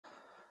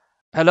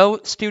Hello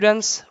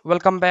students,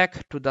 welcome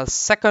back to the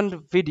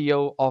second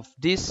video of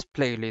this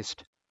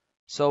playlist.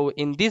 So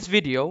in this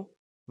video,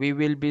 we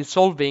will be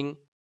solving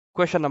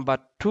question number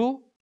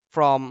 2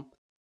 from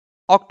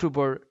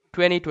October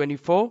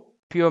 2024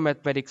 Pure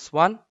Mathematics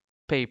 1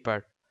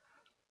 paper.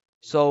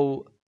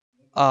 So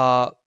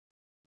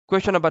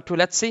question number 2,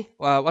 let's see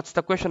what's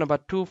the question number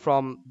 2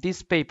 from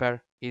this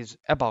paper is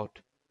about.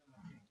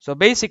 So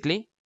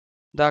basically,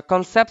 the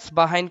concepts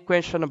behind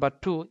question number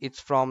 2 is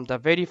from the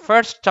very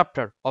first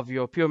chapter of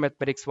your Pure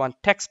Mathematics 1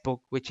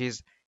 textbook, which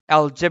is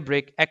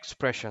algebraic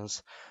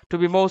expressions. To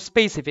be more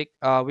specific,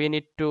 we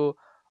need to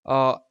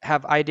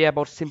have idea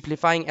about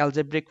simplifying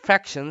algebraic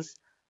fractions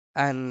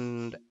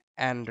and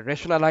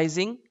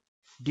rationalizing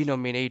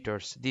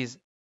denominators.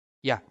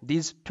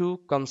 These two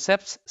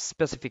concepts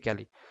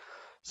specifically.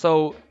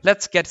 So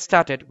let's get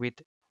started with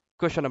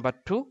question number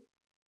 2.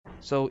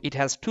 So it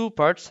has two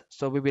parts.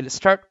 So we will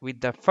start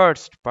with the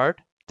first part,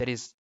 that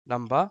is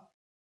number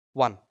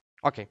 1.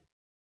 Okay.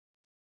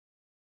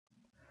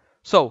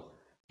 So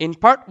in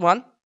part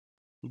 1,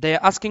 they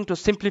are asking to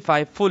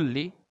simplify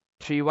fully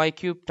 3y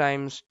cubed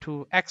times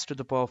 2x to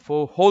the power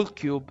 4 whole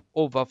cube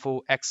over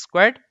 4x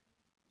squared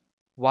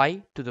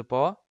y to the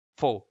power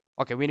 4.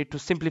 Okay, we need to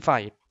simplify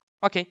it.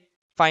 Okay,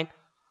 fine.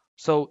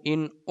 So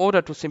in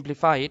order to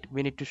simplify it,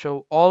 we need to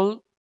show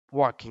all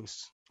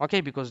workings.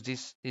 Okay, because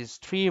this is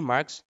 3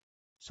 marks.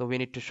 So we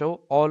need to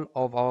show all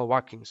of our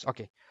workings.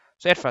 Okay,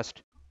 so at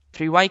first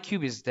 3y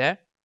cube is there.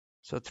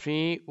 So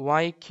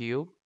 3y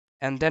cube,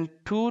 and then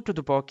 2 to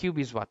the power cube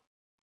is what?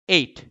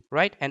 8,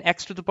 right? And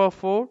x to the power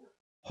 4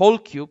 whole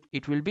cube,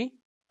 it will be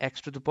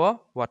x to the power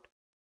what?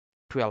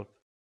 12.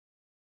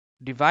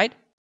 Divide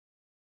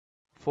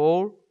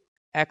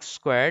 4x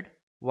squared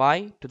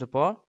y to the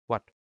power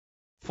what?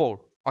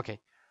 4. Okay.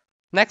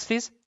 Next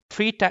is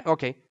 3 times,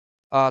 okay,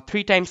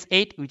 3 times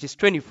 8, which is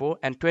 24,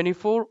 and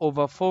 24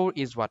 over 4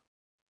 is what?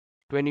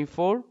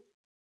 24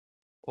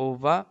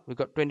 over, we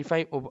got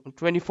 25 over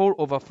 24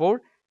 over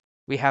 4.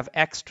 We have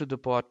x to the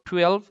power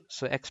 12,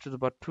 so x to the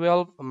power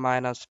 12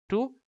 minus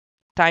 2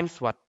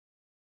 times what?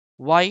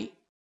 Y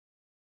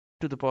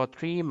to the power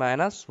 3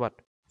 minus what?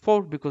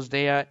 4, because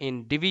they are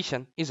in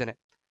division, isn't it?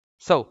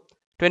 So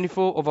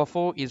 24 over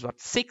 4 is what?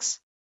 6,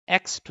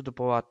 x to the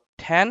power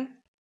 10,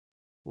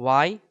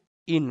 y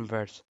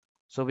inverse.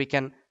 So we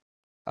can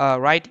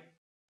write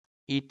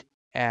it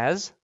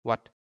as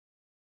what?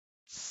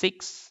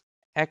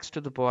 6x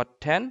to the power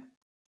 10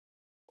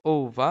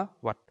 over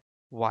what?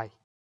 Y.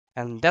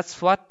 And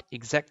that's what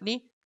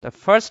exactly the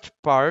first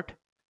part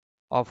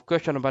of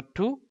question number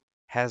 2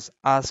 has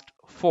asked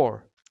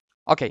for.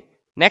 Okay,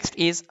 next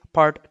is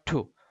part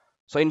 2.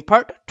 So in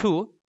part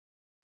 2,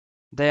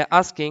 they are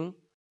asking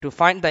to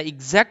find the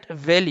exact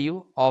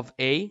value of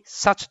a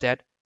such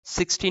that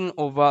 16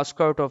 over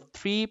square root of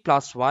 3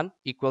 plus 1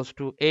 equals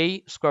to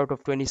a square root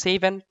of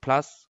 27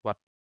 plus what?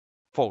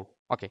 4.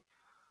 Okay,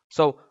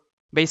 so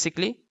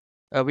basically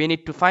we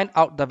need to find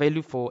out the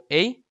value for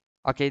a.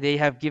 Okay, they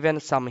have given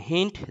some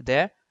hint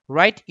there.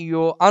 Write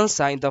your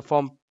answer in the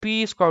form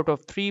p square root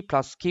of 3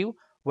 plus q,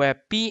 where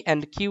p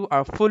and q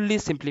are fully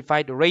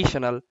simplified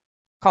rational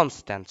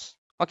constants.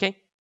 Okay,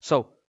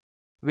 so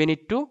we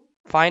need to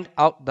find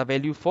out the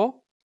value for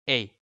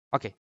a.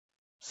 Okay,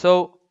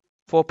 so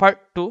for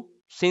part 2,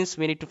 since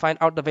we need to find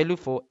out the value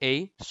for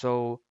a,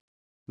 so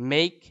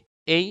make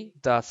a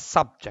the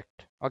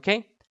subject.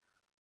 Okay,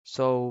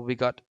 so we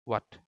got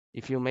what?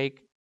 If you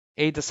make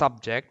a the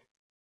subject,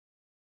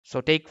 so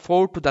take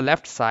 4 to the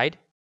left side,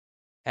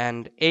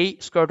 and a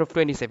square root of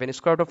 27.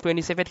 Square root of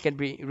 27 can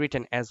be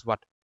written as what?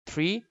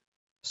 3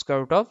 square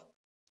root of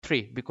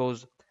 3,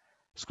 because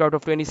square root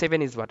of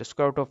 27 is what?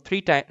 Square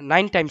root of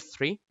 9 times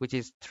 3, which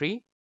is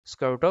 3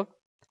 square root of,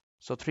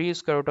 so 3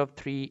 square root of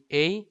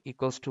 3a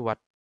equals to what?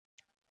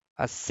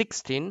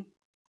 16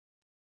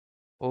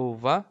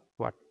 over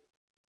what?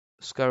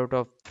 Square root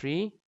of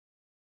 3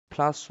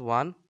 plus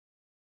 1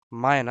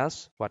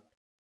 minus what?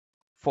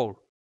 4.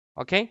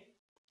 Okay,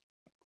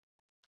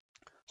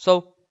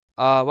 so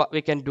what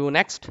we can do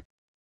next,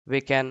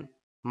 we can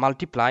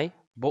multiply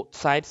both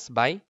sides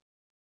by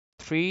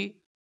 3.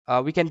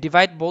 We can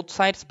divide both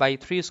sides by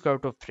 3 square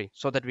root of 3,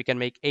 so that we can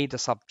make a the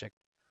subject.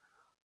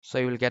 So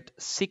you will get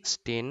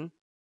 16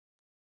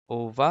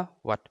 over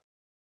what?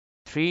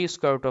 3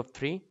 square root of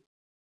 3,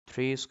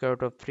 3 square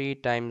root of 3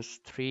 times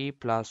 3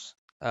 plus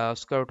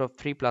square root of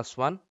 3 plus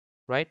 1,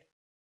 right?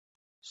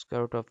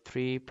 Square root of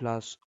 3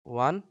 plus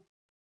 1,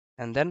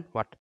 and then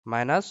what?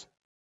 Minus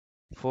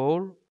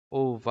 4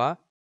 over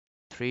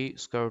 3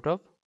 square root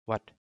of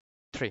what?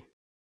 3.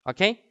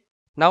 Okay,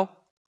 now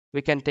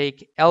we can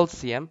take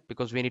LCM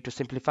because we need to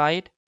simplify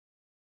it.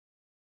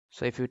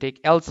 So if you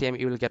take LCM,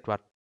 you will get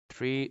what?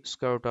 3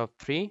 square root of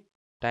 3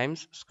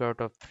 times square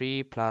root of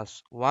 3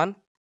 plus 1.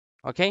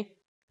 Okay,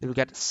 you will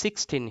get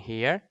 16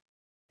 here,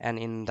 and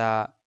in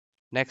the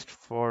next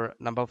for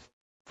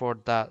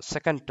the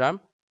second term,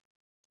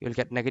 you will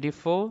get negative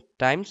 4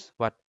 times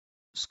what?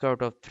 Square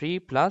root of 3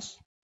 plus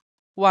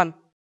 1.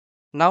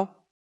 Now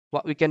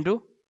what we can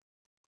do,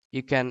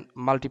 you can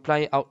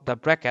multiply out the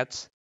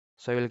brackets.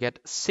 So we'll get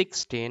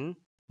 16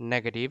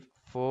 negative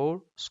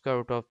 4 square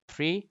root of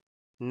 3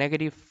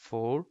 negative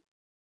 4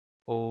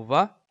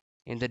 over,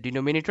 in the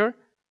denominator,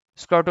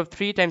 square root of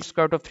 3 times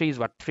square root of 3 is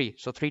what? 3.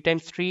 So 3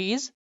 times 3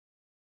 is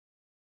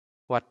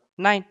what?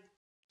 9.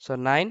 So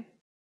 9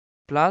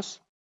 plus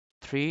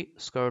 3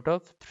 square root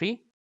of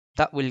 3.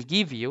 That will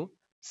give you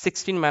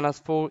 16 minus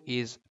 4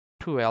 is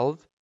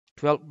 12.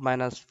 12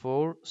 minus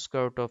 4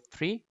 square root of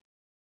 3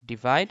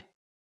 divide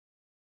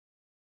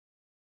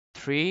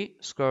 3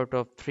 square root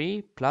of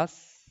 3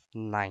 plus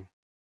 9.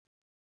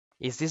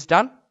 Is this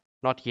done?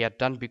 Not yet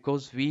done,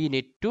 because we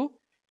need to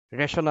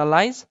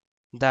rationalize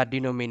the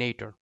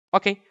denominator.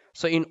 Okay,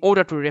 so in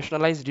order to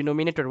rationalize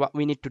denominator, what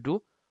we need to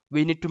do,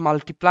 we need to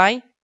multiply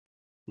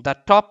the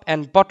top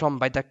and bottom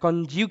by the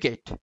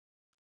conjugate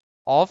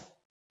of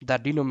the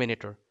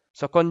denominator.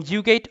 So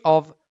conjugate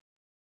of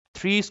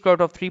 3 square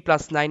root of 3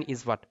 plus 9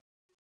 is what?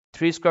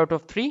 3 square root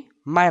of 3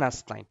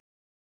 minus 9.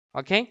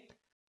 Okay,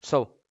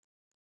 so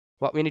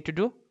what we need to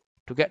do,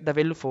 to get the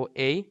value for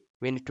a,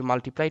 we need to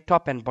multiply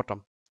top and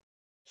bottom.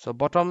 So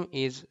bottom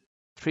is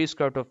 3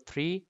 square root of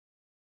 3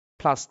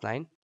 plus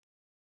 9.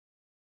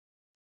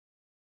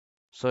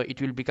 So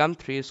it will become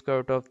 3 square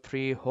root of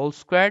 3 whole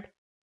squared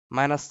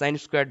minus 9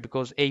 squared,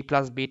 because a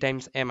plus b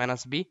times a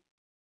minus b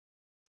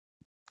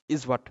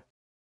is what?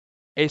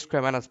 A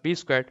square minus b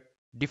squared,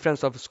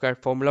 difference of square,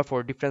 formula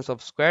for difference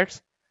of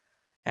squares.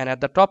 And at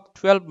the top,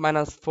 12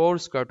 minus 4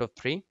 square root of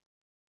 3.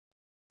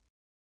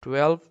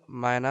 12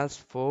 minus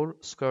 4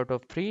 square root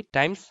of 3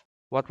 times,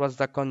 what was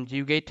the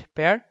conjugate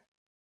pair?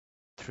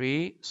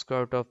 3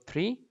 square root of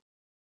 3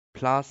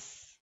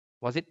 plus,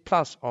 was it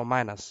plus or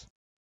minus?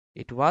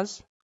 It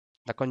was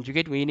the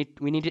conjugate. We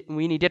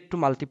needed to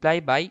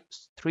multiply by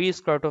 3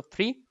 square root of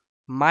 3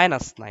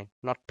 minus 9,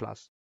 not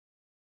plus,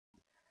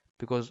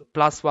 because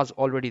plus was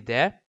already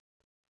there.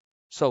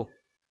 So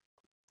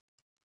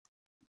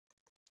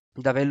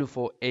the value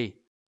for a,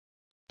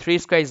 3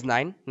 square is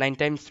 9. 9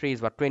 times 3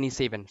 is what?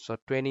 27. So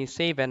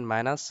 27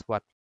 minus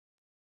what?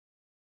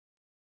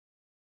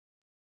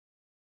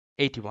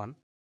 81.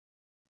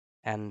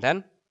 And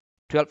then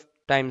 12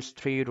 times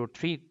 3 root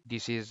 3,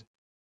 this is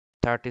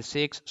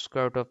 36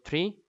 square root of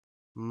 3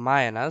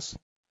 minus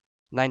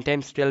 9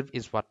 times 12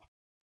 is what?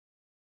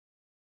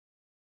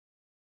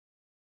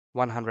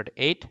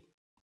 108.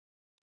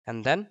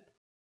 And then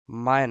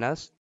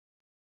minus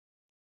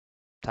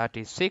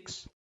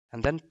 36,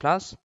 and then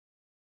plus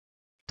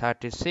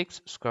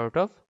 36 square root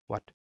of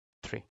what?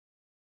 3.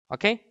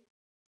 Okay,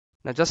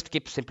 now just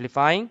keep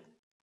simplifying.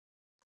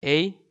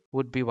 A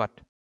would be what?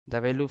 The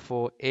value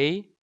for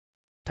a,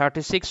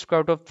 36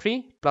 square root of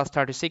 3 plus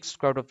 36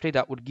 square root of 3,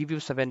 that would give you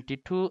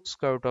 72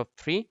 square root of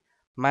 3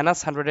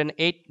 minus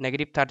 108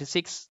 negative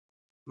 36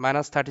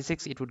 minus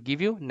 36, it would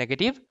give you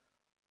negative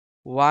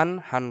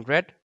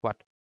 100 what?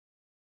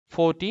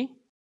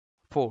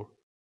 44.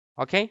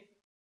 Okay,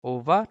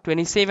 over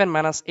 27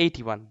 minus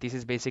 81, this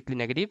is basically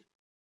negative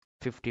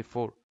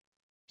 54.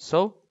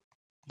 So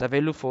the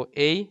value for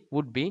a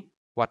would be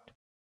what?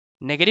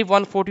 Negative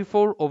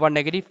 144 over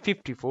negative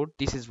 54.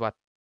 This is what?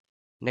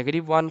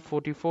 Negative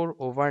 144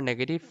 over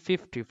negative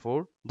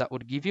 54. That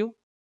would give you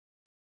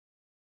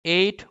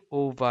 8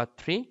 over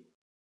 3,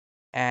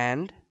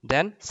 and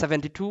then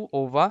 72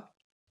 over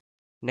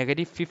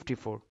negative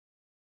 54.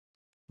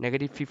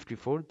 Negative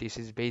 54. This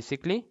is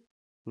basically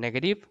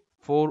negative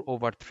 4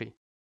 over 3.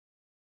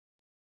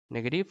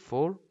 Negative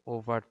 4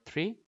 over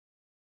 3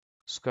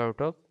 square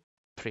root of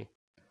 3.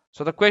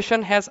 So the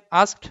question has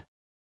asked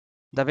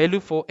the value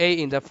for a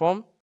in the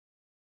form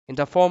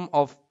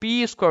of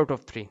p square root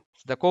of 3.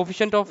 So the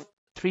coefficient of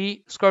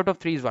 3 square root of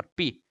 3 is what?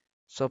 P.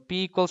 So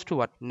p equals to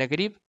what?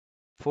 Negative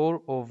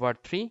 4 over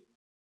 3,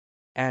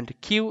 and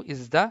q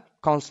is the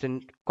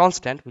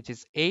constant which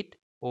is 8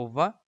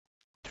 over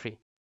 3.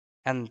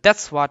 And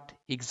that's what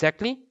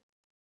exactly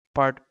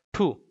part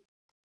 2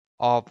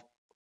 of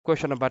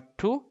question number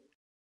 2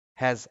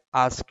 has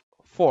asked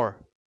for.